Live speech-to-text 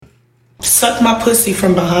Suck my pussy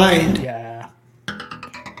from behind. Yeah.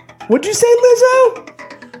 What'd you say,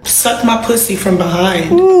 Lizzo? Suck my pussy from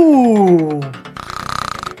behind. Ooh.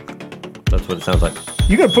 That's what it sounds like.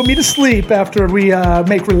 You're going to put me to sleep after we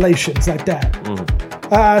make relations like that.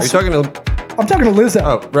 Are you talking to... I'm talking to Lizzo.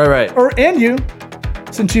 Oh, right. And you,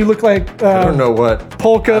 since you look like... I don't know what...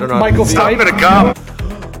 Polka Michael Stipe. I'm going to come.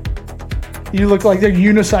 You look like their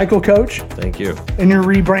unicycle coach Thank you. in your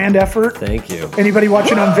rebrand effort. Thank you. Anybody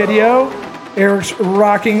watching on video, Eric's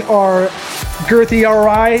rocking our Girthy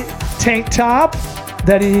RI tank top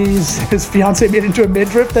that his fiance made into a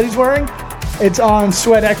midriff that he's wearing. It's on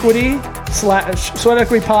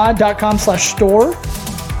sweatequitypod.com/store.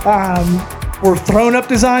 We're throwing up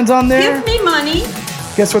designs on there. Give me money.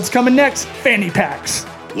 Guess what's coming next? Fanny packs.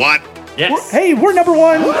 What? Yes. We're number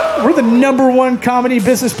one. We're the number one comedy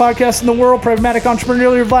business podcast in the world. Pragmatic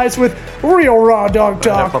entrepreneurial advice with real raw dog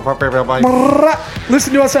talk.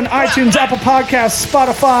 Listen to us on iTunes, Apple Podcasts,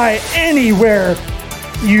 Spotify, anywhere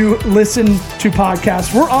you listen to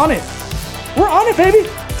podcasts. We're on it. We're on it, baby.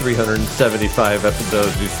 375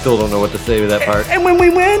 episodes. You still don't know what to say with that part. And when we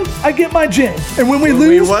win, I get my gin. And when we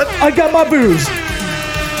lose, what? I got my booze.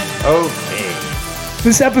 Okay.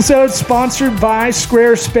 This episode sponsored by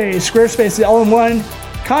Squarespace. Squarespace is the all-in-one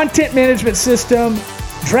content management system,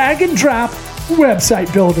 drag and drop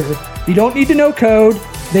website builder. You don't need to know code.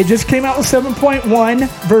 They just came out with 7.1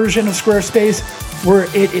 version of Squarespace where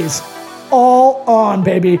it is all on,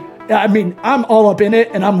 baby. I mean, I'm all up in it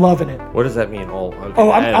and I'm loving it. What does that mean? All? Okay. Oh,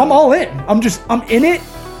 I'm all in. I'm in it.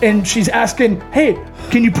 And she's asking, hey,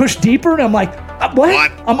 can you push deeper? And I'm like,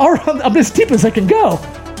 what? I'm as deep as I can go.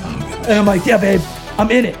 And I'm like, yeah, babe, I'm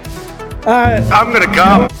in it. I'm going to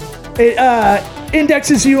come. It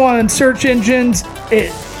indexes you on search engines.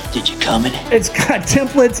 Did you come in? It's got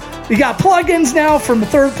templates. You got plugins now from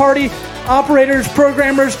third-party operators,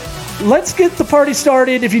 programmers. Let's get the party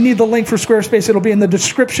started. If you need the link for Squarespace, it'll be in the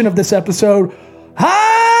description of this episode.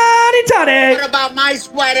 Howdy toddy! What about my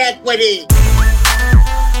sweat equity?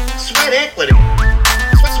 Sweat equity.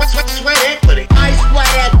 Sweat equity. My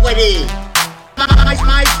sweat equity. My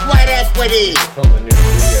sweat equity.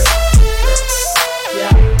 Yeah.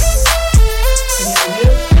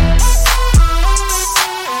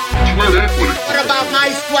 Sweat equity. What about my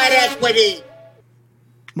sweat equity?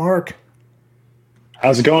 Mark.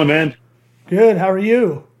 How's it going, man? Good. How are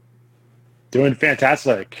you? Doing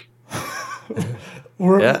fantastic.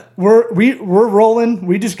 We're rolling.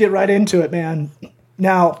 We just get right into it, man.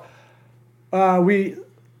 Now,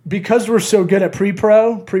 because we're so good at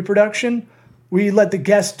pre-production, we let the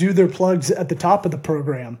guests do their plugs at the top of the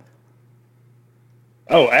program.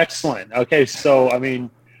 Oh, excellent. Okay, so I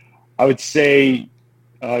would say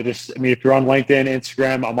if you're on LinkedIn,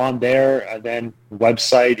 Instagram, I'm on there. And then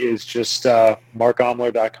website is just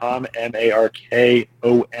markomler.com,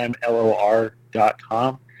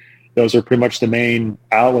 markomllor.com. Those are pretty much the main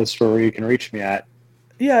outlets for where you can reach me at.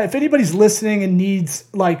 Yeah, if anybody's listening and needs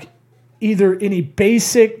like either any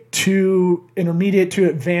basic to intermediate to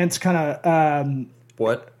advanced kind of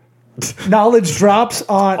What? knowledge drops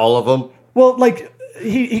on All of them? well, like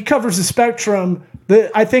he covers the spectrum.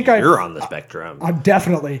 You're on the spectrum. I'm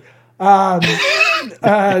definitely. But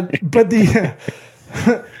the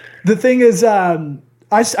the thing is,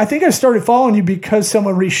 I think I started following you because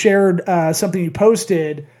someone reshared something you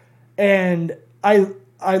posted, and I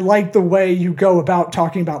like the way you go about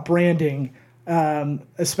talking about branding,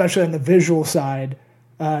 especially on the visual side,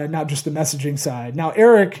 not just the messaging side. Now,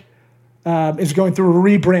 Eric is going through a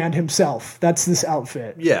rebrand himself. That's this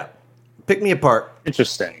outfit. Yeah. Pick me apart.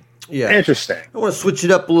 Interesting. Yeah. Interesting. I want to switch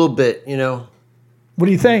it up a little bit, you know. What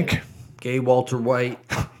do you think? Gay Walter White.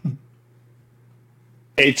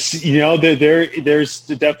 It's, there's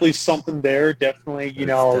definitely something there. Definitely,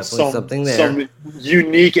 something there. Some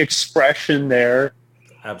unique expression there.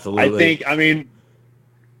 Absolutely. It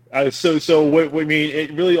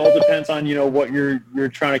really all depends on, what you're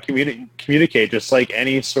trying to communicate, just like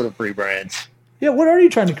any sort of rebrand. Yeah, what are you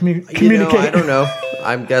trying to communicate? I don't know.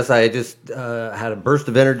 I guess I just had a burst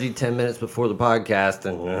of energy 10 minutes before the podcast,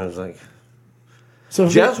 and I was like, So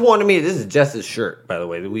Jess wanted me. This is Jess's shirt, by the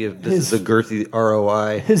way. This is the Girthy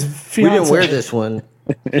ROI. His We fiance. didn't wear this one,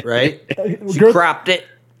 right? She cropped it.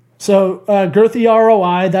 So Girthy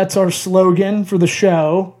ROI, that's our slogan for the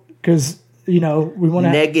show because, we want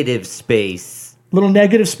to Negative space. little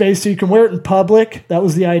negative space so you can wear it in public. That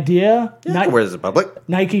was the idea. Yeah, I can wear this in public.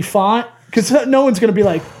 Nike font. Because no one's going to be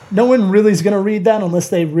like, no one really is going to read that unless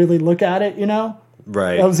they really look at it,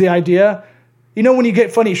 Right. That was the idea. When you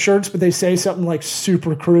get funny shirts, but they say something like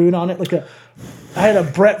super crude on it. I had a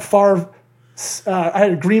Brett Favre I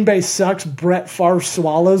had a Green Bay sucks Brett Favre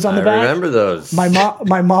Swallows on the I back. remember those.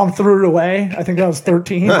 My mom threw it away. I think I was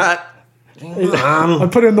 13. I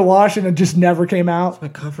put it in the wash and it just never came out. My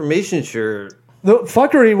confirmation shirt. The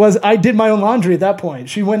fuckery was I did my own laundry at that point.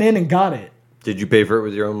 She went in and got it. Did you pay for it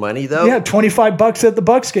with your own money though? Yeah, $25 at the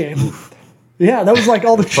Bucks game. Yeah, that was like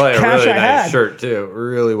all the Probably cash a really I nice had. shirt too.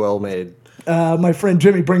 Really well made. My friend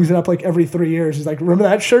Jimmy brings it up like every 3 years. He's like, "Remember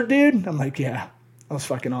that shirt, dude?" I'm like, "Yeah, that was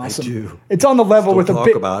fucking awesome." do. It's on the level with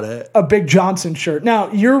Talk about it. a Big Johnson shirt.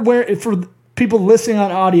 Now you're wearing, for people listening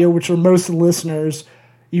on audio, which are most of the listeners,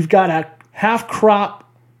 you've got a half crop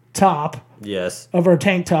top Yes. of our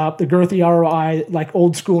tank top, the girthy ROI, like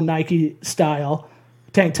old school Nike style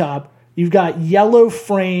tank top. You've got yellow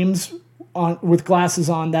frames on with glasses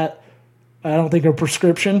on that I don't think are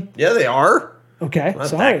prescription. Yeah, they are. Okay, Not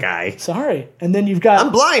sorry, that guy. Sorry. And then you've got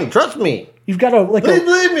I'm blind. Trust me. you've got a Please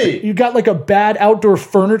believe me. you've got like a bad outdoor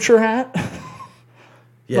furniture hat.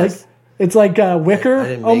 Yes. It's like wicker I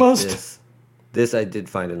didn't make almost. This. This I did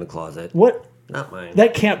find in the closet. What? Not mine.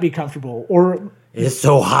 That can't be comfortable. Or It's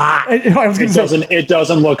so hot. I was going to say. It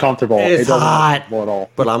doesn't look comfortable. It's it doesn't hot. look comfortable at all.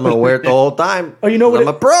 But I'm gonna wear it the whole time. Oh, you know what? I'm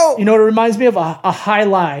a pro. You know what it reminds me of? A high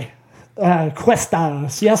lie, Cuesta,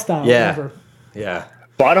 Siesta, Yeah. whatever. Yeah.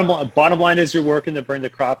 Bottom line is you're working to bring the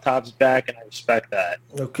crop tops back, and I respect that.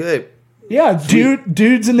 Okay. Yeah,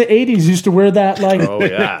 dudes in the '80s used to wear that. Like Oh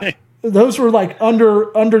yeah. those were like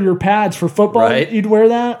under your pads for football. Right. You'd wear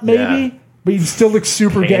that maybe, Yeah. but you'd still look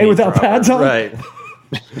super gay Panty without dropper. pads on. Right.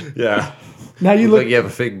 Yeah. Now you Look look like you have a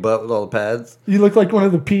fake butt with all the pads. you look like one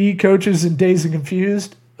of the PE coaches in Dazed and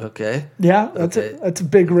Confused. Okay. Yeah, that's Okay. a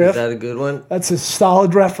big riff. Is that a good one? That's a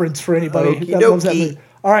solid reference for anybody Okie that loves that dokie. movie.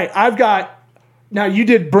 All right, I've got. Now you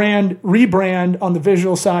did rebrand on the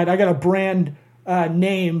visual side. I got a brand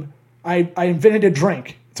name. I invented a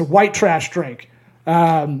drink. It's a white trash drink.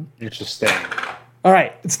 Interesting. All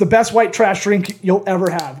right, it's the best white trash drink you'll ever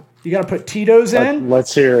have. You got to put Tito's in.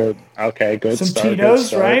 Let's hear it. Okay, good Some start. good Tito's,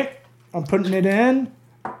 start. right? I'm putting it in.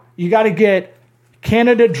 You got to get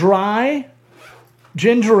Canada Dry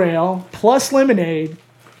ginger ale plus lemonade,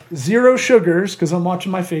 0 sugars because I'm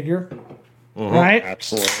watching my figure. Right?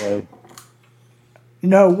 Absolutely. You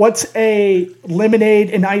know, what's a lemonade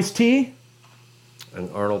and iced tea? An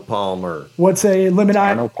Arnold Palmer. What's a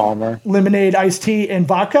Arnold Palmer. lemonade iced tea and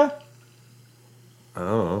vodka? I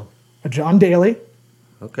don't know. A John Daly.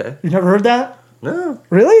 Okay. You never heard that? No.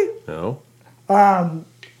 Really? No.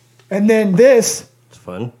 And then this It's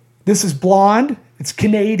fun. is blonde. It's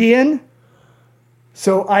Canadian.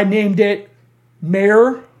 So I named it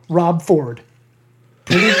Mayor Rob Ford.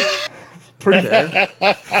 Pretty. Okay.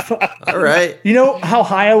 All right. You know how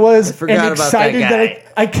high I was forgot and about that excited that, guy.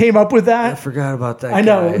 I came up with I that? forgot about that. I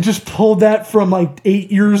know. guy. Just pulled that from like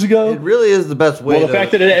 8 years ago. It really is the best way. Well, the to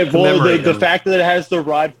fact that commemorate the him. fact that it has the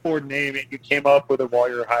Rod Ford name and you came up with it while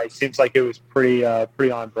you were high seems like it was pretty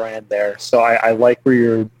on brand there. So I like where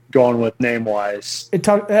you're going with name wise. I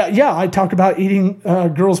talk about eating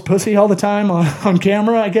girls' pussy all the time on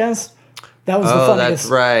camera, I guess. That was the Oh, funniest.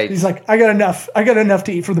 that's right. He's like, I got enough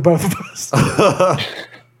to eat for the both of us.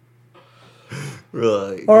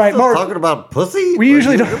 Really? All right, Still Mark. Talking about pussy. We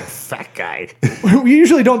usually You're don't- a fat guy. We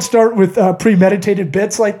usually don't start with premeditated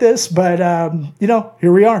bits like this, but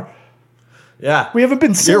here we are. Yeah. We haven't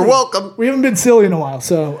been silly. You're welcome. We haven't been silly in a while.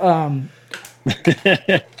 So,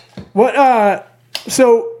 what?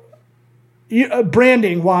 So,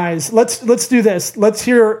 branding wise, let's do this. Let's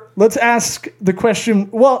ask the question.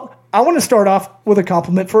 Well, I want to start off with a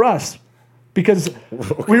compliment for us because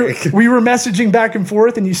we were messaging back and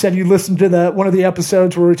forth, and you said you listened to one of the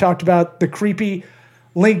episodes where we talked about the creepy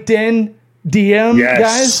LinkedIn DM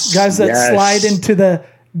guys that slide into the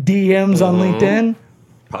DMs on LinkedIn.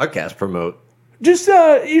 Podcast promote. Just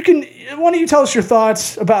why don't you tell us your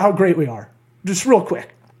thoughts about how great we are, just real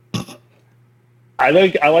quick. I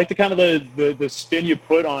like the kind of the spin you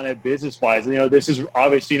put on it business wise. You know, this is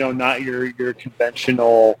obviously not your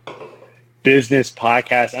conventional business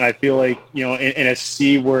podcast, and I feel like in a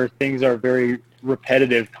sea where things are very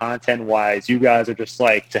repetitive content wise, you guys are just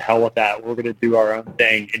like, to hell with that. We're gonna do our own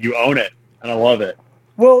thing, and you own it, and I love it.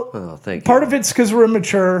 Well, Oh, thank you. part of it's because we're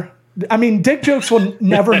immature. I mean, dick jokes will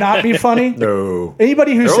never not be funny. No.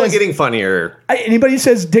 Anybody who They're only says getting funnier. anybody who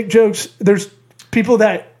says dick jokes, there's people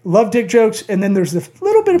that love dick jokes, and then there's the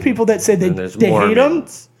little bit of people that say And there's they hate them,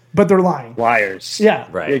 Mormons. but they're lying. Liars. Yeah,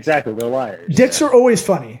 Right. Exactly. They're liars. Dicks are always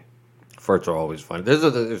funny. Farts are always funny.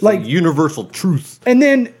 There's Like- a universal truth. And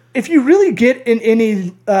then if you really get in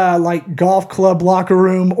any like golf club locker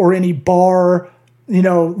room or any bar,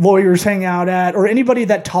 lawyers hang out at, or anybody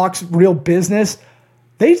that talks real business,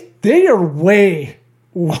 they are way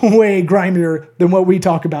way grimier than what we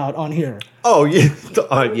talk about on here. Oh yeah,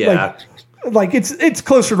 yeah, Like it's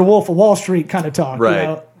closer to Wolf of Wall Street kind of talk, right. You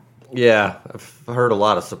know? Yeah, I've heard a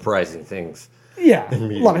lot of surprising things. Yeah, a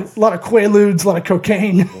lot of Quaaludes, a lot of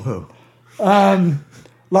cocaine, a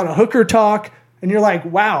lot of hooker talk, and you're like,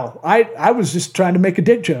 wow, I was just trying to make a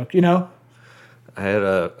dick joke, you know? I had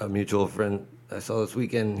a mutual friend I saw this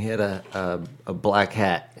weekend. He had a black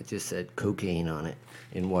hat. It just said cocaine on it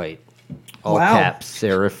in white, all Wow. caps,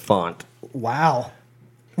 serif font. Wow.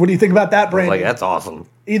 What do you think about that, I was Brandon? like, that's awesome.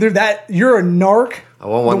 Either that, you're a narc, I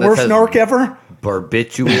want one the that worst says narc ever.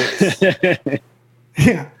 barbiturates.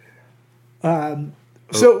 Yeah.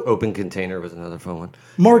 So, Open container was another fun one.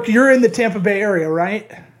 Mark, you're in the Tampa Bay area,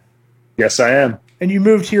 right? Yes, I am. And you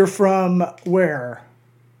moved here from where?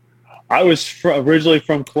 I was originally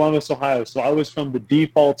from Columbus, Ohio, so I was from the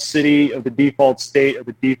default city of the default state of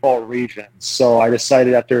the default region. So I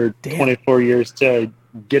decided after 24 years to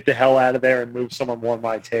get the hell out of there and move somewhere more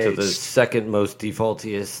my taste. So the second most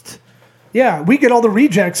defaultiest. Yeah, we get all the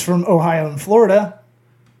rejects from Ohio and Florida.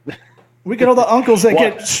 We get all the uncles that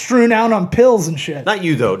get strewn out on pills and shit. Not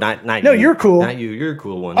you though. Not No, you. you're cool. Not you. You're a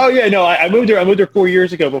cool one. Oh yeah, no, I moved there. I moved there 4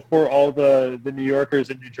 years ago before all the New Yorkers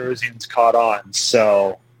and New Jerseyans caught on.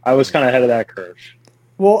 So I was kind of ahead of that curve.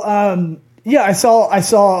 Well, yeah, I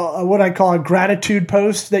saw what I call a gratitude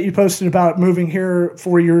post that you posted about moving here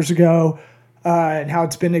 4 years ago, and how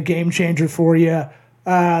it's been a game changer for you.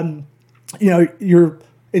 You know,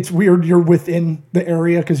 it's weird you're within the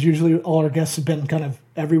area because usually all our guests have been kind of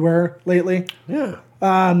everywhere lately. Yeah.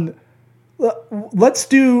 Let's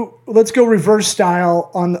go reverse style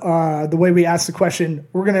on the way we ask the question.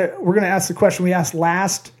 We're gonna ask the question we asked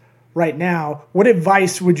last right now. What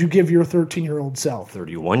advice would you give your 13-year-old self?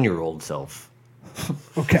 31-year-old self.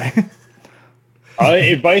 Okay.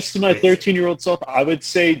 Advice to my 13-year-old self, I would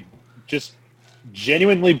say just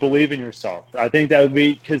genuinely believe in yourself. I think that would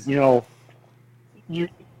be because, you know,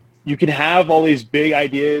 you can have all these big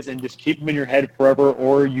ideas and just keep them in your head forever,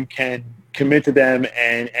 or you can commit to them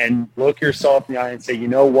and look yourself in the eye and say, you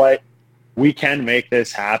know what, we can make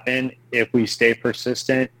this happen if we stay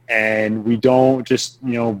persistent and we don't just,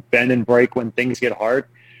 you know, bend and break when things get hard.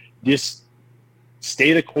 Just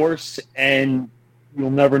stay the course and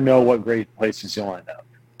you'll never know what great places you'll end up.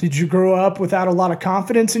 Did you grow up without a lot of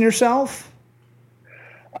confidence in yourself?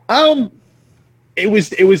 It was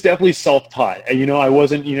definitely self-taught. You know, I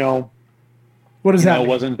wasn't, you know, What does that mean? I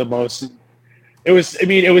wasn't the most. It was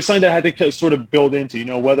something that I had to sort of build into, you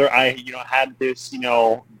know, whether I, you know, had this, you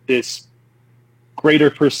know, this greater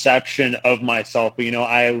perception of myself. But, you know,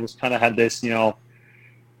 I was kind of had this, you know,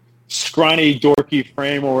 scrawny, dorky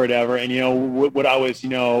frame or whatever. And, you know, what I was, you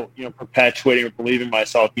know, perpetuating or believing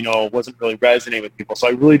myself, you know, wasn't really resonating with people. So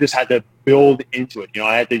I really just had to build into it. You know,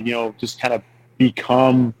 I had to, you know, just kind of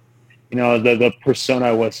become, you know, the persona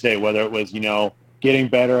I was today, whether it was, you know, getting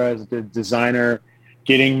better as a designer,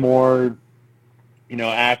 getting more, you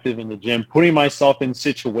know, active in the gym, putting myself in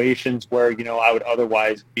situations where, you know, I would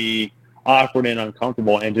otherwise be awkward and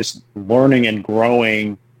uncomfortable, and just learning and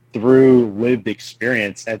growing through lived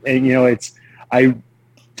experience. And you know, I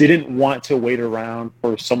didn't want to wait around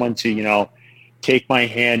for someone to, you know, take my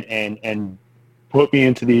hand and put me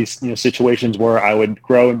into these, you know, situations where I would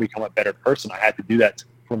grow and become a better person. I had to do that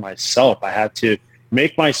for myself. I had to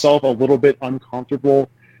make myself a little bit uncomfortable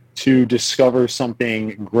to discover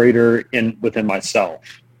something greater within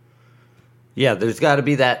myself. Yeah, there's got to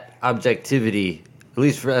be that objectivity. At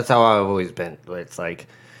least that's how I've always been. It's like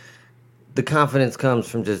the confidence comes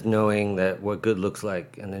from just knowing that what good looks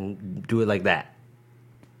like, and then do it like that.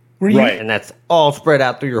 Right. And that's all spread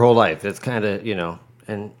out through your whole life. It's kind of, you know,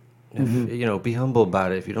 and if, you know, be humble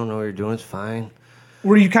about it. If you don't know what you're doing, it's fine.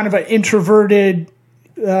 Were you kind of an introverted,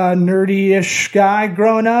 nerdy-ish guy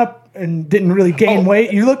growing up and didn't really gain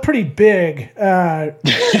weight? You look pretty big,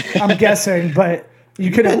 I'm guessing, but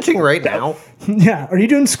you could benching right now. Yeah. Are you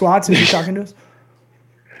doing squats as you're talking to us?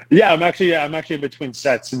 Yeah, I'm actually in between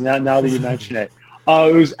sets, and now that you mention it.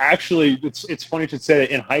 It was actually, it's funny to say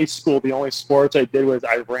that in high school, the only sports I did was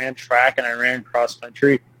I ran track and I ran cross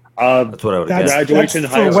country. That's what I would have guessed. Graduation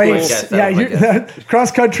that's high for school. weights. Yeah,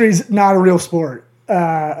 cross country's not a real sport.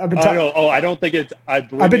 I've been I don't think it's. I've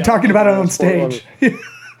been talking about it on stage.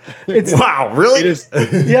 It's, wow, really? It is.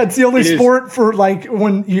 Yeah, it's the only sport for like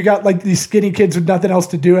when you got like these skinny kids with nothing else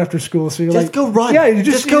to do after school. So you're Just like, go run. Yeah, you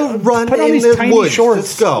Just go run put on in these the tiny woods. shorts.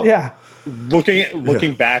 Let's go. Yeah.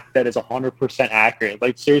 Looking back, that is 100% accurate.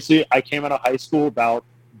 Like seriously, I came out of high school about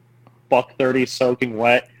 $130 soaking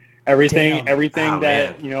wet. Everything that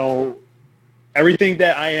man. you know, everything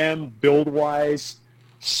that I am build wise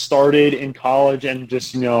started in college and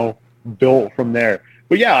just, you know, built from there.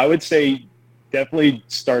 but yeah, I would say definitely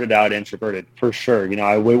started out introverted for sure. You know,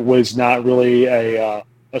 I was not really a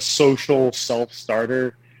social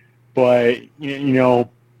self-starter, but you know,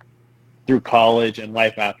 through college and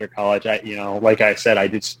life after college, I, you know, like I said, I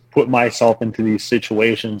just put myself into these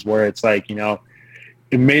situations where it's like, you know,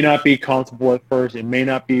 it may not be comfortable at first. It may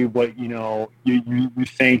not be what, you know, you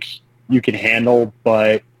think you can handle,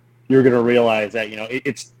 but you're going to realize that, you know,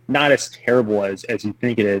 it's not as terrible as you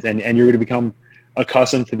think it is. And you're going to become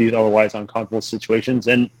accustomed to these otherwise uncomfortable situations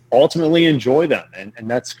and ultimately enjoy them. And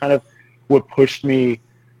that's kind of what pushed me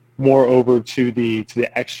more over to the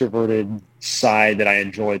extroverted side that I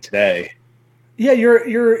enjoy today. Yeah,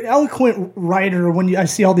 you're eloquent writer when I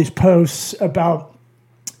see all these posts about,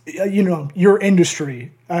 you know, your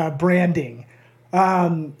industry, branding.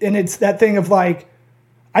 And it's that thing of like,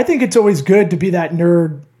 I think it's always good to be that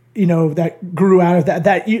nerd, you know, that grew out of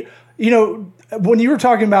that you know, when you were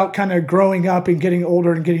talking about kind of growing up and getting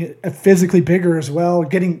older and getting physically bigger as well,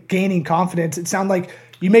 gaining confidence, it sounded like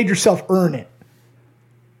you made yourself earn it.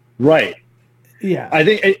 Right. Yeah. I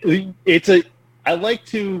think I like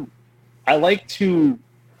to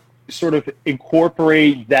sort of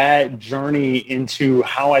incorporate that journey into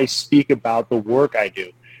how I speak about the work I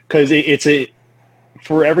do. Because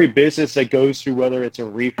for every business that goes through, whether it's a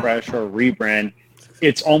refresh or a rebrand,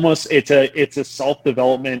 it's a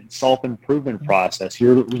self-development, self-improvement process.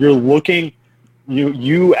 You're looking,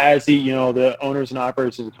 you as the, you know, the owners and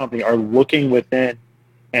operators of the company are looking within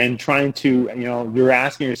and trying to, you know, you're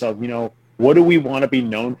asking yourself, you know, what do we want to be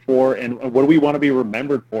known for and what do we want to be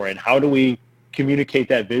remembered for and how do we communicate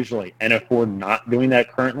that visually? And if we're not doing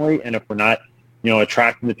that currently and if we're not, you know,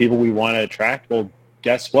 attracting the people we want to attract, well,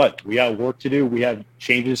 guess what? We got work to do. We have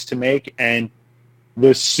changes to make. And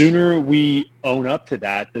the sooner we own up to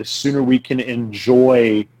that, the sooner we can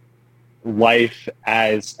enjoy life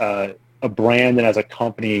as a brand and as a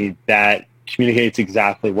company that communicates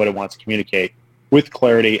exactly what it wants to communicate with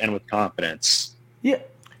clarity and with confidence. Yeah.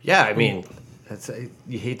 Yeah, I mean,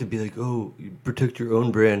 you hate to be like, oh, you protect your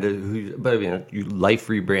own brand, but I mean, you life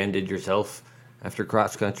rebranded yourself after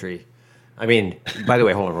cross country. I mean, by the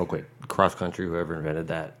way, hold on real quick. Cross country, whoever invented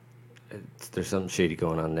that, there's something shady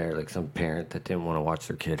going on there. Like some parent that didn't want to watch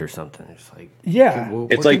their kid or something. It's like, yeah,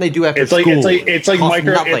 what it's can like they do after it's school? like it's like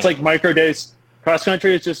Nothing. micro days. Cross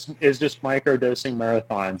country is just micro dosing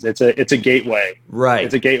marathons. It's a gateway. Right.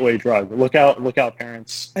 It's a gateway drug. Look out,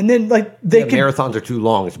 parents. and then like Marathons are too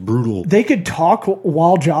long. It's brutal. they could talk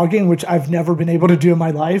while jogging, which I've never been able to do in my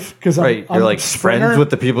life because Right. I'm You're like a sprinter. friends with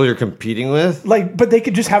the people you're competing with. Like, but they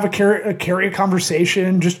could just have carry a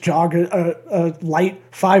conversation, just jog a light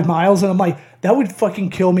 5 miles, and I'm like, that would fucking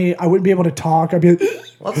kill me. I wouldn't be able to talk. I'd be like,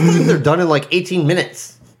 Well, they're done in like 18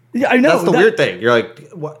 minutes. yeah, I know. That's the weird thing. You're like,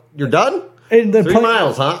 what? You're done? And 3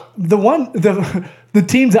 miles, huh? The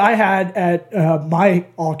teams I had at my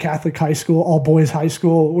all Catholic high school, all boys high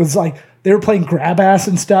school, was like they were playing grab ass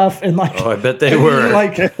and stuff, and like, Oh, I bet they were.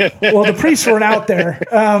 like, well, the priests weren't out there,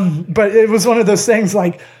 but it was one of those things.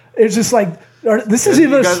 Like, it's just like this is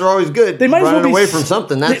even. You guys are always good. They might as well running be away from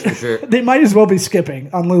something. That's for sure. They might as well be skipping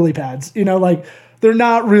on lily pads. You know, like they're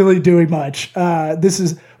not really doing much. This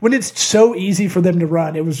is when it's so easy for them to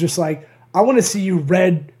run. It was just like, I want to see you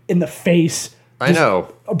red in the face. I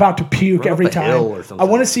know. About to puke Run up every a time. hill or something. I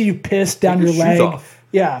want to see you piss down Take your your leg. shoes off.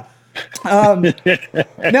 Yeah.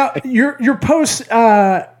 Now your post,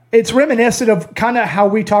 it's reminiscent of kind of how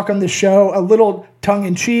we talk on the show, a little tongue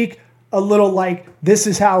in cheek, a little like this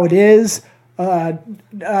is how it is, in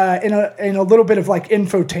a little bit of like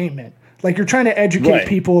infotainment. Like you're trying to educate Right.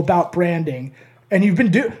 people about branding, and you've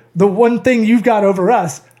been the one thing you've got over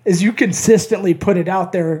us is you consistently put it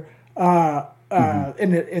out there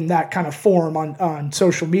in that kind of form on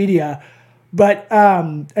social media. But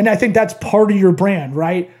and I think that's part of your brand,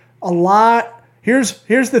 right? A lot. Here's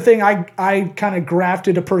the thing. I kind of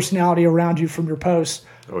grafted a personality around you from your posts.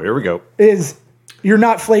 Oh, here we go. Is you're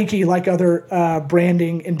not flaky like other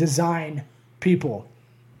branding and design people.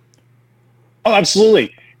 Oh,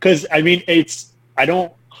 absolutely. Because I mean, I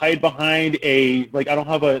don't hide behind I don't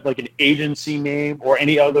have an agency name or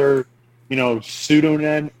any other,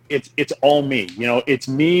 pseudonym. It's all me. It's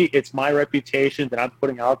me. It's my reputation that I'm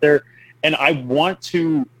putting out there, and I want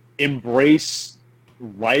to embrace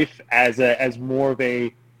life as more of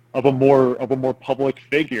a more public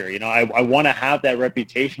figure. I want to have that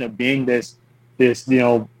reputation of being this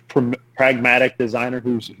pragmatic designer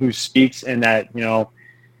who speaks in that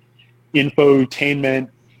infotainment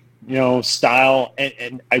style,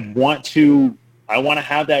 and I want to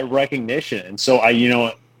have that recognition. And so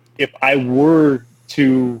if I were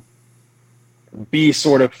to be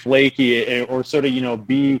sort of flaky or sort of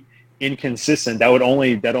be inconsistent, that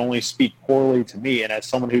only speak poorly to me. And as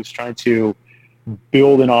someone who's trying to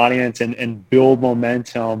build an audience and build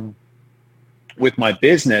momentum with my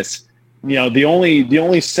business, the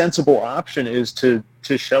only sensible option is to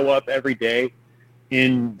show up every day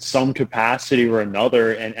in some capacity or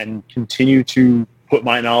another and continue to put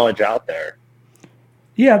my knowledge out there.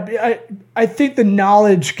 Yeah, I think the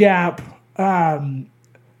knowledge gap, for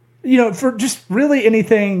just really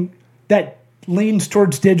anything that leans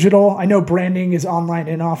towards digital. I know branding is online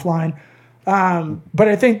and offline, but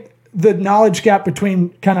I think the knowledge gap between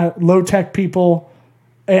kind of low tech people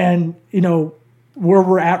and where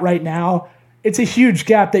we're at right now, it's a huge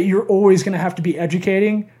gap that you're always going to have to be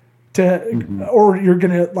educating to, or you're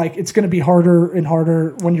going to it's going to be harder and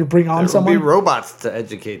harder when you bring on someone. There will be robots to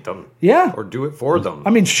educate them. Yeah. Or do it for them. I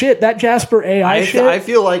mean, shit, that Jasper AI shit. I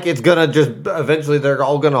feel like it's going to just, eventually they're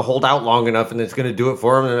all going to hold out long enough and it's going to do it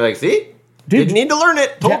for them. And they're like, see? Dude, didn't need to learn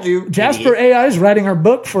it. Told you. Jasper AI is writing our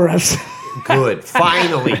book for us. Good.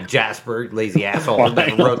 Finally, Jasper, lazy asshole,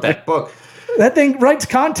 that wrote that book. That thing writes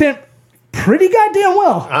content pretty goddamn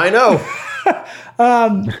well. I know.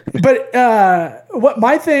 But what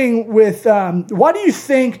my thing with why do you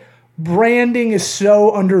think branding is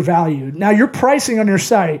so undervalued? Now, your pricing on your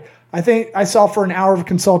site, I think I saw for an hour of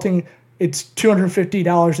consulting, it's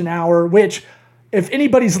 $250 an hour, which if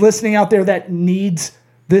anybody's listening out there that needs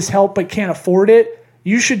this help but can't afford it,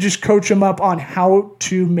 you should just coach them up on how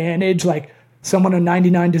to manage like someone on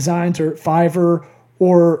 99 Designs or Fiverr,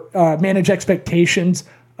 or manage expectations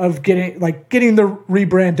of getting the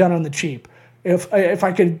rebrand done on the cheap. If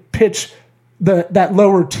I could pitch that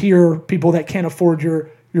lower tier people that can't afford your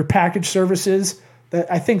package services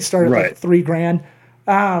that I think start at like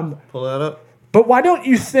 $3,000. Pull that up. But why do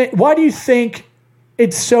you think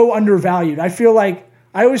it's so undervalued? I feel like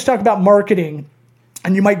I always talk about marketing,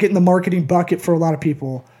 and you might get in the marketing bucket for a lot of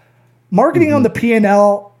people. Marketing on the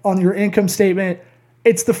P&L on your income statement,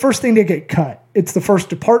 it's the first thing to get cut. It's the first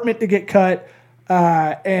department to get cut.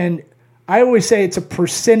 And I always say it's a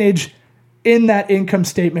percentage in that income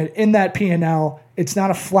statement, in that P&L. It's not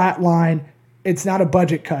a flat line. It's not a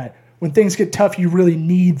budget cut. When things get tough, you really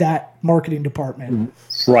need that marketing department.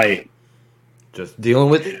 Right. Just dealing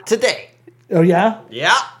with it today. Oh, yeah?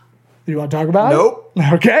 Yeah. You want to talk about Nope.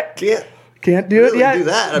 it? Okay. Can't do Really it yet. do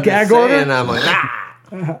that. I'm Gag just order. saying, I'm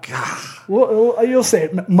like, God. Well, you'll say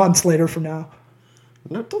it months later from now.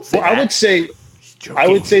 No, don't say Well, that. I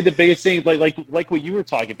would say the biggest thing, like what you were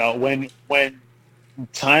talking about, when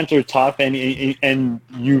times are tough and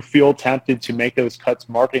you feel tempted to make those cuts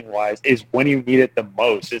marketing wise, is when you need it the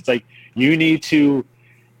most. It's like you need to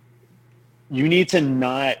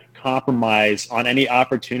not compromise on any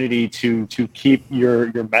opportunity to keep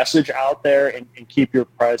your message out there and keep your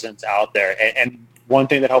presence out there. And one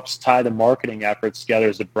thing that helps tie the marketing efforts together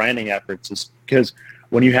is the branding efforts, is because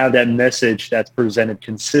when you have that message that's presented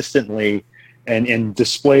consistently and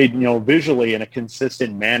displayed, visually in a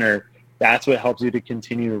consistent manner, that's what helps you to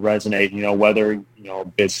continue to resonate, whether,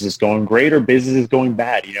 business is going great or business is going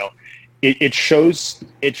bad. It shows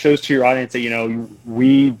to your audience that,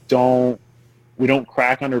 we don't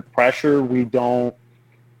crack under pressure. We don't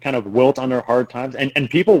kind of wilt under hard times. And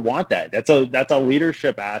people want that. That's a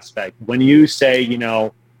leadership aspect. When you say,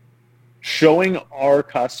 showing our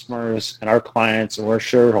customers and our clients or our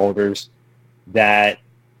shareholders that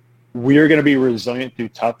we're going to be resilient through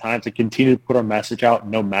tough times and continue to put our message out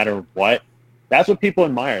no matter what, that's what people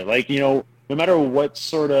admire. Like, no matter what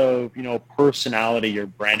sort of, personality your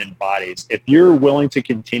brand embodies, if you're willing to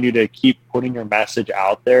continue to keep putting your message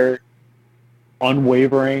out there,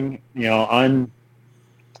 unwavering,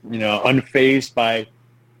 unfazed by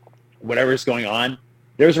whatever's going on,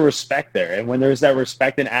 there's a respect there. And when there's that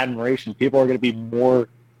respect and admiration, people are going to be more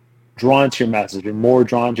drawn to your message and more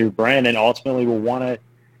drawn to your brand, and ultimately will want to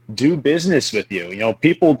do business with you.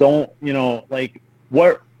 People don't,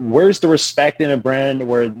 where's the respect in a brand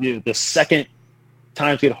where the second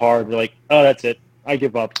times get hard, they're like, oh, that's it, I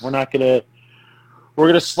give up. We're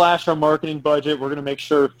going to slash our marketing budget. We're going to make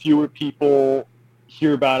sure fewer people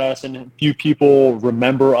hear about us and few people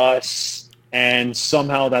remember us, and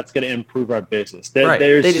somehow that's going to improve our business. Right.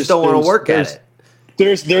 They just don't want to work at it.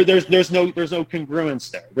 There's no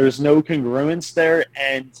congruence there. There's no congruence there,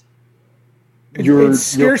 and it's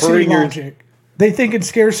scarcity logic. They think it's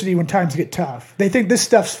scarcity when times get tough. They think this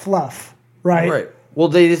stuff's fluff, right? Right. Well,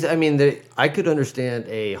 I could understand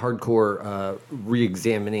a hardcore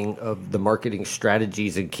re-examining of the marketing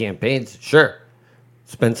strategies and campaigns. Sure.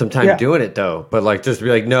 Spend some time doing it, though. But, just be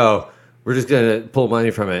like, no, we're just going to pull money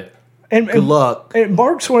from it. Good luck. And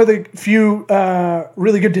Mark's one of the few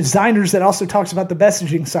really good designers that also talks about the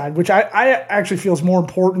messaging side, which I actually feel is more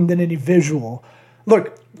important than any visual.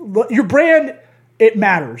 Look, your brand, it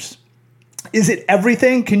matters. Is it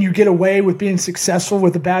everything? Can you get away with being successful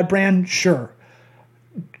with a bad brand? Sure.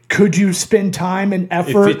 Could you spend time and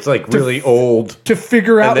effort If it's like really old to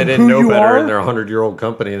figure out and they who didn't know you better are? and they're a 100-year-old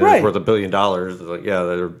company and Right. it's worth $1 billion, it's like, yeah,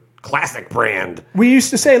 they're classic brand. We used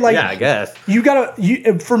to say, like, Yeah, I guess. you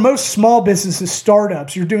gotta, for most small businesses,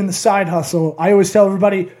 startups, you're doing the side hustle. I always tell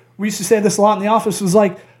everybody, we used to say this a lot in the office, was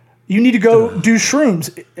like, you need to go do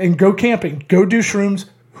shrooms and go camping. Go do shrooms.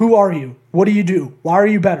 Who are you? What do you do? Why are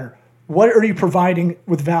you better? What are you providing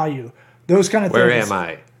with value? Those kind of Where things. am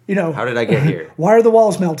I? You know, How did I get here? why are the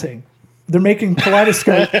walls melting? They're making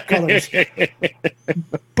kaleidoscope colors.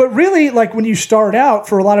 But really, like when you start out,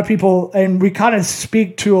 for a lot of people, and we kind of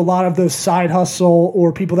speak to a lot of those side hustle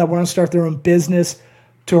or people that want to start their own business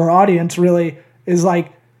to our audience, really, is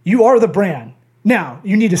like you are the brand. Now,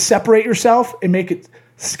 you need to separate yourself and make it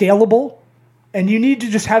scalable, and you need to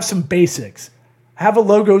just have some basics. Have a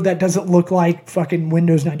logo that doesn't look like fucking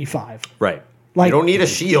Windows 95. Right. Like- you don't need a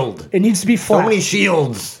shield. It needs to be So flat. many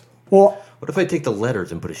shields. Well, What if I take the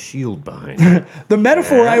letters and put a shield behind it? the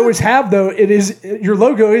metaphor I always have, though, it is your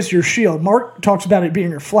logo is your shield. Mark talks about it being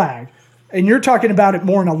your flag, and you're talking about it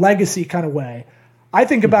more in a legacy kind of way. I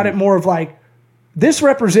think about it more of like, this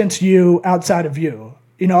represents you outside of you.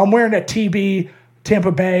 You know, I'm wearing a TB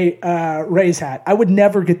Tampa Bay Rays hat. I would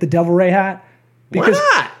never get the Devil Ray hat because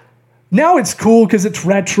Why not? now it's cool because it's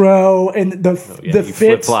retro and the Yeah, the you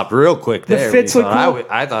flip fits. flopped real quick The there. fits You look thought cool.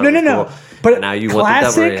 I thought no, it was no. cool. But And now you want the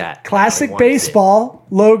Devil Ray hat. classic I want to see it. baseball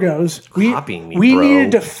logos. Copying me, we bro.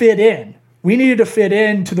 needed to fit in. We needed to fit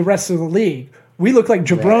in to the rest of the league. We look like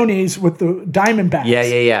jabronis with the Diamondbacks.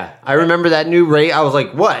 Yeah. I remember that new Ray. I was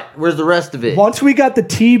like, what? Where's the rest of it? Once we got the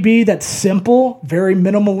TB that's simple, very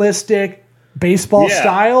minimalistic, baseball Yeah.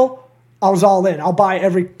 style, I was all in. I'll buy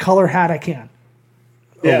every color hat I can.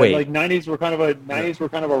 Yeah, wait. like '90s were kind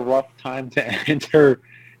of a rough time to enter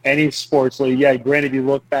any sports league. Yeah, granted, you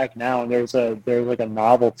look back now and there's like a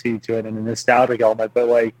novelty to it and a nostalgic element, but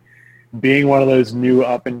like being one of those new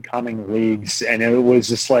up and coming leagues, and it was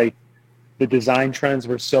just like the design trends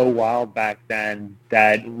were so wild back then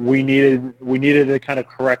that we needed to kind of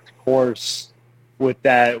correct course with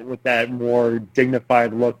that more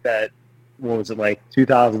dignified look that, what was it, like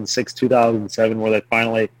 2006, 2007, where they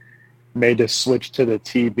finally made the switch to the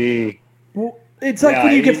TB. Well, it's like Yeah,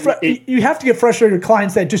 when you get you have to get frustrated with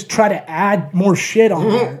clients that just try to add more shit on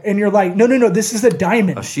there, and you're like, no, this is a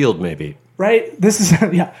diamond, A shield, maybe. right? This is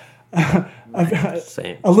yeah,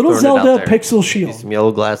 Same. a little Throwing it out Zelda there. pixel shield, Some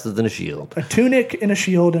yellow glasses and a shield. a tunic and a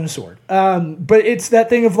shield and a sword. But it's that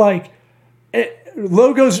thing of like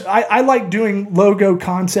logos. I like doing logo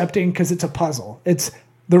concepting because it's a puzzle.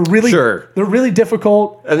 They're really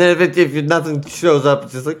difficult. And then if nothing shows up,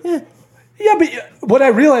 it's just like, Yeah, but what I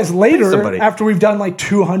realized later, somebody. after we've done like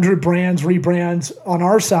 200 rebrands on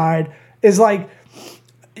our side, is like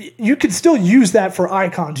you can still use that for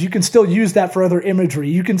icons. You can still use that for other imagery.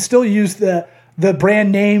 You can still use the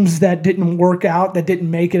brand names that didn't work out, that didn't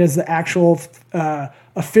make it as the actual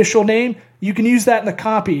official name. You can use that in the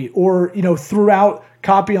copy, or throughout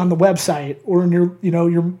copy on the website, or in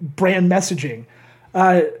your brand messaging.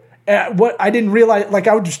 What I didn't realize, like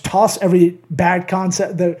I would just toss every bad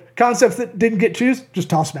concept, the concepts that didn't get choose, just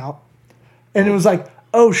toss them out. And it was like,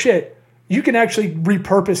 oh shit, you can actually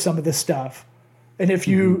repurpose some of this stuff. And if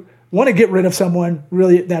you want to get rid of someone,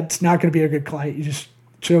 really, that's not going to be a good client. You just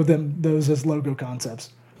show them those as logo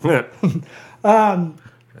concepts. I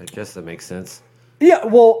guess that makes sense. Yeah,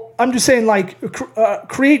 well, I'm just saying, like,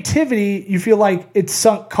 creativity, you feel like it's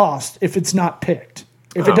sunk cost if it's not picked,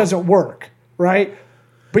 if it doesn't work, right?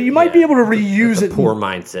 But you might be able to reuse it. Poor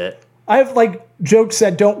mindset. I have like jokes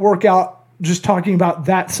that don't work out just talking about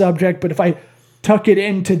that subject, but if I tuck it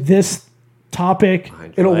into this topic,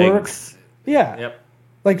 Behind your it'll legs. work. Yeah. Yep.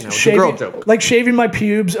 Like it's a girl shaving, joke. like shaving my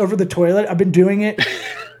pubes over the toilet. I've been doing it.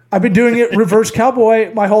 I've been doing it reverse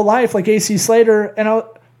cowboy my whole life, like AC Slater. And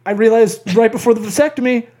I realized right before the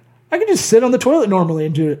vasectomy, I can just sit on the toilet normally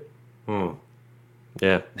and do it.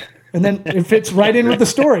 Yeah. And then it fits right in with the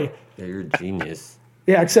story. Yeah, you're a genius.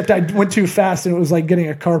 Yeah, except I went too fast and it was like getting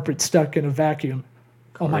a carpet stuck in a vacuum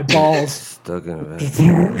on my balls. Stuck in a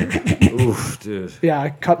vacuum. Oof, dude. Yeah, I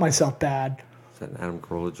cut myself bad. Is that an Adam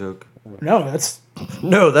Carolla joke? No, that's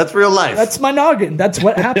No, that's real life. my noggin. That's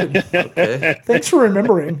what happened. Okay. Thanks for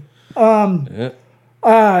remembering. Mark,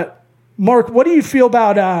 what do you feel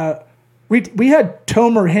about we had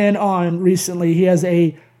Tomer Hen on recently. He has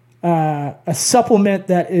a a supplement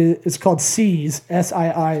that is called Siiz,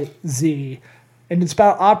 SIIZ, and it's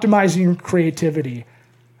about optimizing your creativity.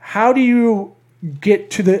 How do you get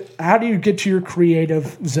to your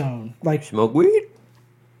creative zone? Like, Smoke weed?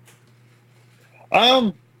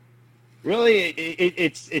 Really,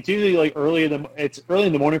 it's usually like early in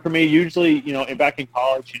the morning for me. Usually, back in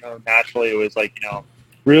college, naturally it was like,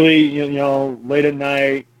 really, late at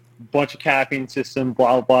night, bunch of caffeine system,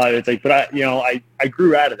 blah blah. It's like, but I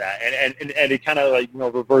grew out of that, and it kind of like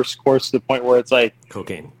reversed course to the point where it's like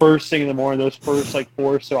Cocaine. first thing in the morning, those first like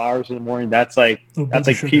 4 or so hours in the morning, that's like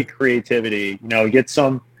peak creativity.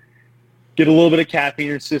 Get a little bit of caffeine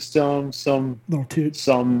in your system, some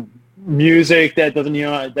music that doesn't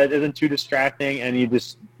that isn't too distracting, and you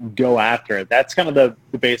just go after it. That's kind of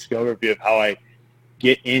the basic overview of how I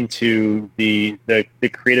get into the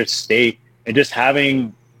creative state, and just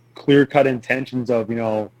having clear-cut intentions of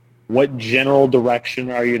what general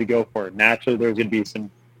direction are you to go for. Naturally there's going to be some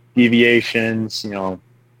deviations,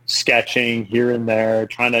 sketching here and there,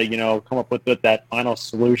 trying to come up with what that final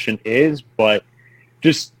solution is, but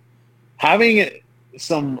just having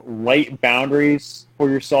some light boundaries for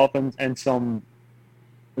yourself and some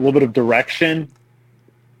a little bit of direction,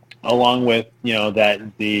 along with that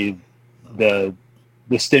the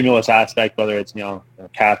stimulus aspect, whether it's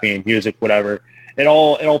caffeine, music, whatever. It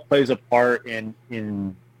all plays a part in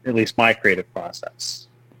at least my creative process.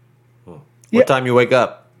 What time you wake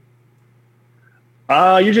up?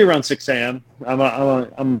 Usually around 6 a.m.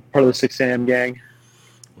 I'm part of the 6 a.m. gang.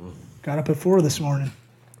 Got up at 4 this morning.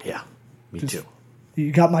 Yeah, me too.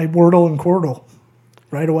 You got my Wordle and Quordle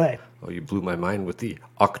right away. Oh, you blew my mind with the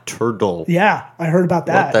Octurdle. Yeah, I heard about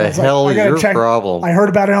that. What the hell is your problem? I heard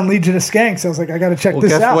about it on Legion of Skanks. I was like, I got to check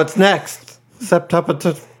this guess out. What's next?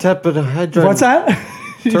 Septapentahydrin. What's that?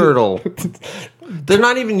 Turtle. They're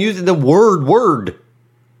not even using the word.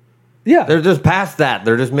 Yeah. They're just past that.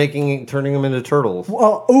 They're just turning them into turtles.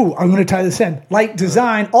 Well, I'm going to tie this in. Like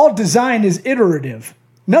design, all design is iterative.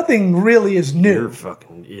 Nothing really is new. You're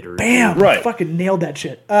fucking iterative. Bam! Right. I fucking nailed that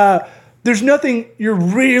shit. There's nothing you're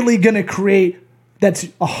really going to create that's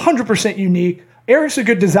 100% unique. Eric's a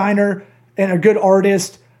good designer and a good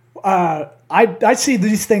artist. I see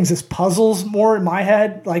these things as puzzles more in my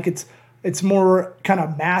head. Like it's more kind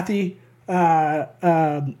of mathy.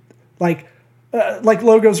 Like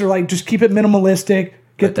logos are like, just keep it minimalistic.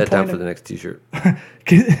 Write that down for the next T-shirt.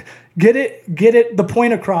 Get it the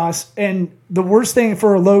point across. And the worst thing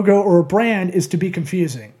for a logo or a brand is to be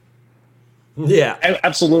confusing. Yeah,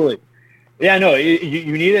 absolutely. Yeah, no,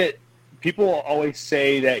 you need it. People always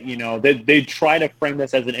say that they try to frame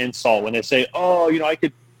this as an insult when they say, "Oh,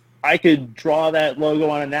 I could draw that logo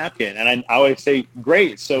on a napkin," and I always say,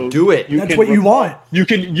 "Great, so do it." That's what you want. You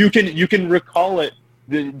can recall it.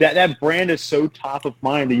 That brand is so top of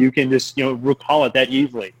mind that you can just recall it that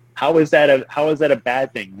easily. How is that a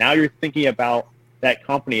bad thing? Now you're thinking about that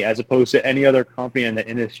company as opposed to any other company in the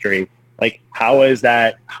industry. Like, how is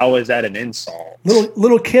that an insult?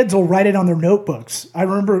 Little kids will write it on their notebooks. I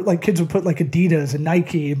remember like kids would put like Adidas and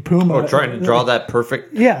Nike and Puma. Or trying to draw that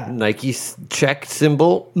perfect Nike check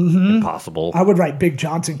symbol. Mm-hmm. Impossible. I would write Big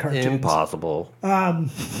Johnson cartoons. Impossible.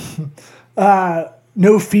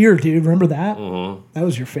 No Fear, dude. Remember that? Mm-hmm. That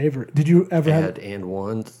was your favorite. Did you ever have and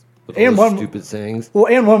ones? With and all one stupid sayings. Well,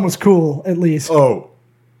 and one was cool at least. Oh.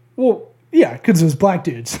 Well, yeah, because it was black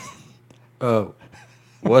dudes. Oh.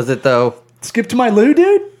 Was it though? Skip to my Lou,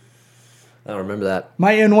 dude. I don't remember that.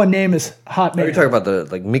 My N1 name is Hot Man. Are you talking about the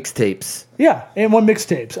mixtapes? Yeah, N1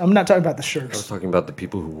 mixtapes. I'm not talking about the I was shirts. talking about the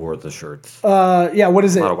people who wore the shirts. Yeah, what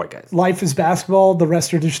is it? A lot of white guys. Life is basketball. The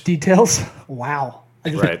rest are just details. Wow.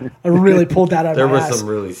 Right. I really pulled that out There of my were ass. some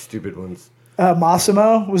really stupid ones.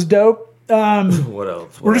 Massimo was dope. What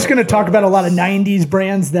else? We're just going to talk about a lot of 90s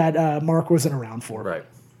brands that Mark wasn't around for. Right.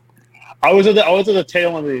 I was at the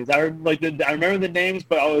tail end of these. I remember the names,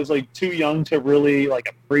 but I was like too young to really like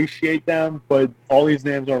appreciate them. But all these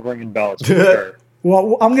names are ringing bells for sure.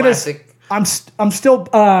 Well, I'm gonna. Classic. I'm still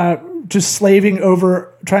just slaving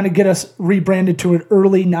over trying to get us rebranded to an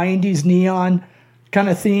early '90s neon kind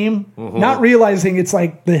of theme. Mm-hmm. Not realizing it's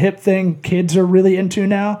like the hip thing kids are really into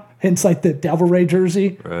now. Hence, like the Devil Ray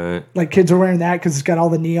jersey. Right. Like kids are wearing that because it's got all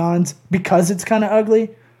the neons because it's kind of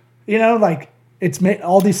ugly. Like.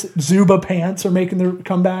 All these Zuba pants are making their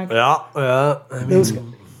comeback. Yeah. I mean, Those,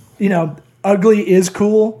 ugly is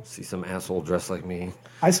cool. see some asshole dressed like me.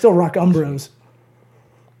 I still rock Umbros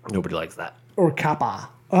Nobody likes that. or Kappa.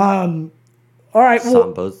 All right,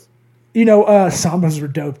 well, Sambas. Sambas were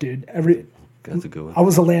dope, dude. That's a good one. I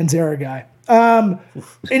was a Lanzera guy.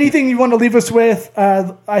 Anything you want to leave us with?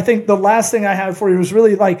 I think the last thing I had for you was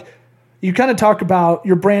really like, you kind of talk about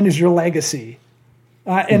your brand is your legacy.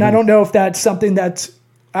 And I don't know if that's something that's,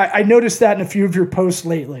 I noticed that in a few of your posts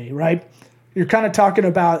lately, right? You're kind of talking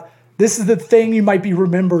about this is the thing you might be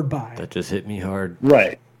remembered by. That just hit me hard.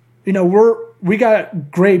 Right. You know, we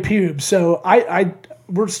got gray pubes, so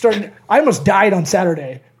we're starting. I almost died on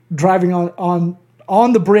Saturday driving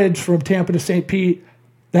on the bridge from Tampa to St. Pete.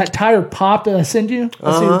 That tire popped. Did I send you?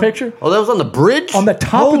 I see the picture. Oh, that was on the bridge? On the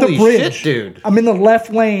top of the Holy bridge, shit, dude. I'm in the left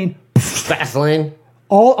lane. Fast lane.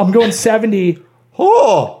 I'm going 70.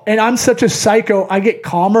 Oh. And I'm such a psycho. I get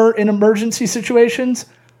calmer in emergency situations.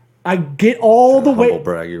 I get all the way. Humble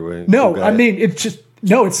brag your way. No, You got I it. mean it's just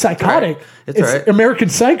it's psychotic. It's all right. American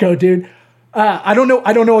Psycho, dude. I don't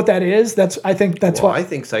know what that is. I think that's Well, why. I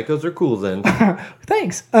think psychos are cool then.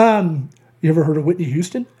 Thanks. You ever heard of Whitney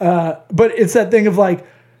Houston? But it's that thing of like,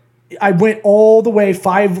 I went all the way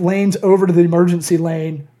 5 lanes over to the emergency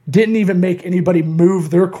lane, didn't even make anybody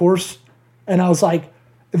move their course. And I was like,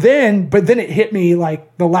 but then it hit me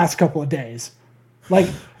like the last couple of days. Like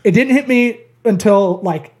it didn't hit me until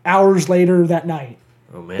like hours later that night.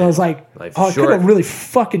 Oh man. I was like, Life's I could short. have really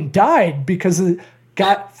fucking died because of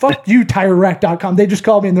fuck you, TireRack.com. They just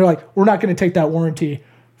called me and they're like, we're not going to take that warranty.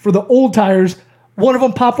 For the old tires, one of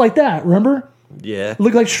them popped like that, remember? Yeah.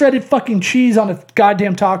 Looked like shredded fucking cheese on a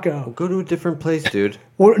goddamn taco. Go to a different place, dude.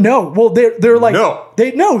 Well, no. Well, they're like, No.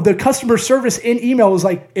 the customer service in email was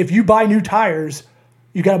like, if you buy new tires,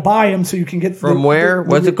 you got to buy them so you can get From where?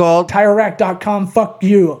 What's it called? TireRack.com. Fuck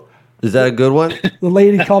you. Is that a good one? The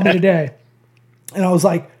lady called me today. And I was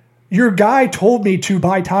like, your guy told me to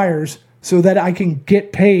buy tires so that I can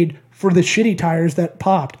get paid for the shitty tires that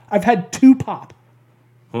popped. I've had 2 pop.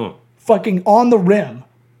 Fucking on the rim.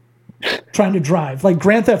 Trying to drive. Like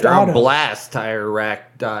Grand Theft They're Auto. on blast,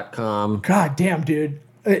 TireRack.com. God damn, dude.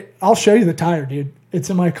 I'll show you the tire, dude. It's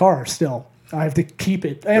in my car still. I have to keep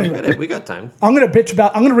it. Anyway, We got time. I'm going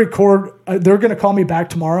to record. They're going to call me back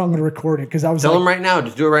tomorrow. I'm going to record it because I was Tell like, them right now.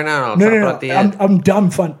 Just do it right now. And I'll no, chop no, it no. at the end. I'm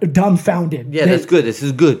dumbfounded. Yeah, that's good. This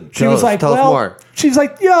is good. She was like, tell us well, more. she's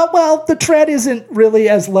like, yeah, well, the tread isn't really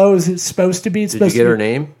as low as it's supposed to be. It's Did you supposed get to her be.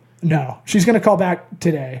 name? No, she's going to call back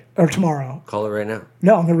today or tomorrow. Call it right now.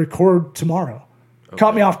 No, I'm going to record tomorrow.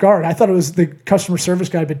 Caught me off guard. I thought it was the customer service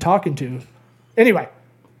guy I'd been talking to. Anyway,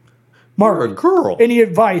 Mark, You're a girl. any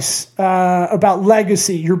advice about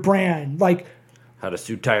legacy, your brand? Like, How to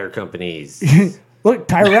sue tire companies. look,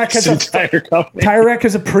 TireRack has Entire company. TireRack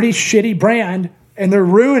is a pretty shitty brand, and they're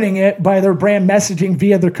ruining it by their brand messaging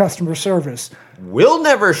via their customer service. We'll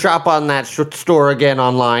never shop on that store again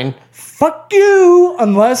online. Fuck you,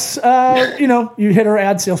 unless you hit our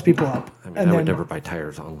ad salespeople up. I mean, And I would then- never buy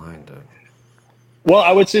tires online, though. Well,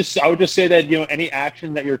 I would just say that any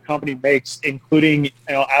action that your company makes, including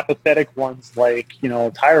apathetic ones like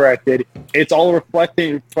TireRack did, it's all a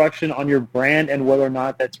reflection on your brand and whether or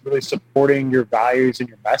not that's really supporting your values and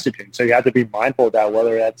your messaging. So you have to be mindful of that,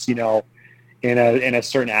 whether that's in a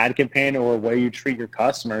certain ad campaign or a way you treat your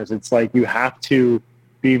customers. It's like you have to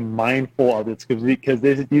be mindful of this because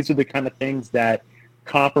these are the kind of things that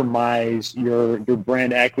compromise your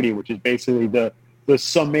brand equity, which is basically the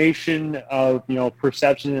summation of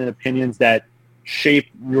perceptions and opinions that shape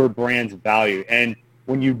your brand's value. And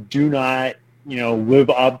when you do not live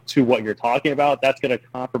up to what you're talking about, that's going to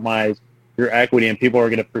compromise your equity, and people are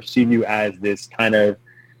going to perceive you as this kind of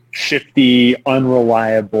shifty,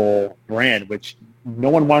 unreliable brand, which no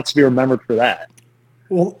one wants to be remembered for that.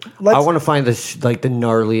 Well, I want to find the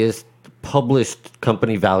gnarliest published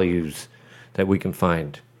company values that we can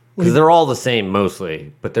find. Because they're all the same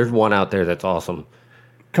mostly, but there's one out there that's awesome.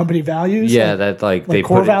 company values. Yeah, like, that like like they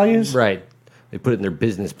core put values? right. They put it in their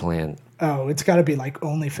business plan. Oh, it's got to be like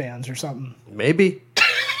OnlyFans or something, Maybe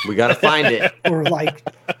we got to find it. or like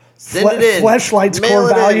Send it in. Fleshlight's Mail core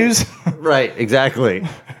it in. values. Right. Exactly.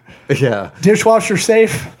 Yeah. Dishwasher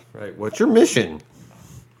safe, Right. What's your mission?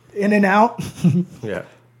 in and out. Yeah.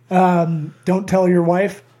 Don't tell your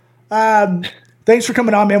wife. Thanks for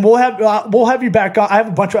coming on, man. We'll have you back on. I have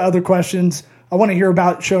a bunch of other questions. I want to hear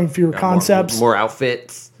about showing fewer concepts. More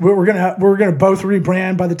outfits. We're gonna both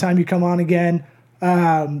rebrand by the time you come on again.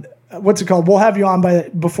 What's it called? We'll have you on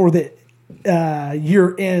before the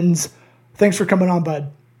year ends. Thanks for coming on,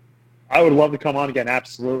 bud. I would love to come on again.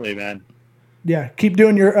 Absolutely, man. Yeah, keep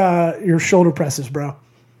doing your shoulder presses, bro.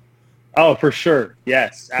 Oh, for sure.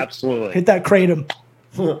 Yes, absolutely. Hit that kratom.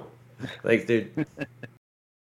 Thanks, dude.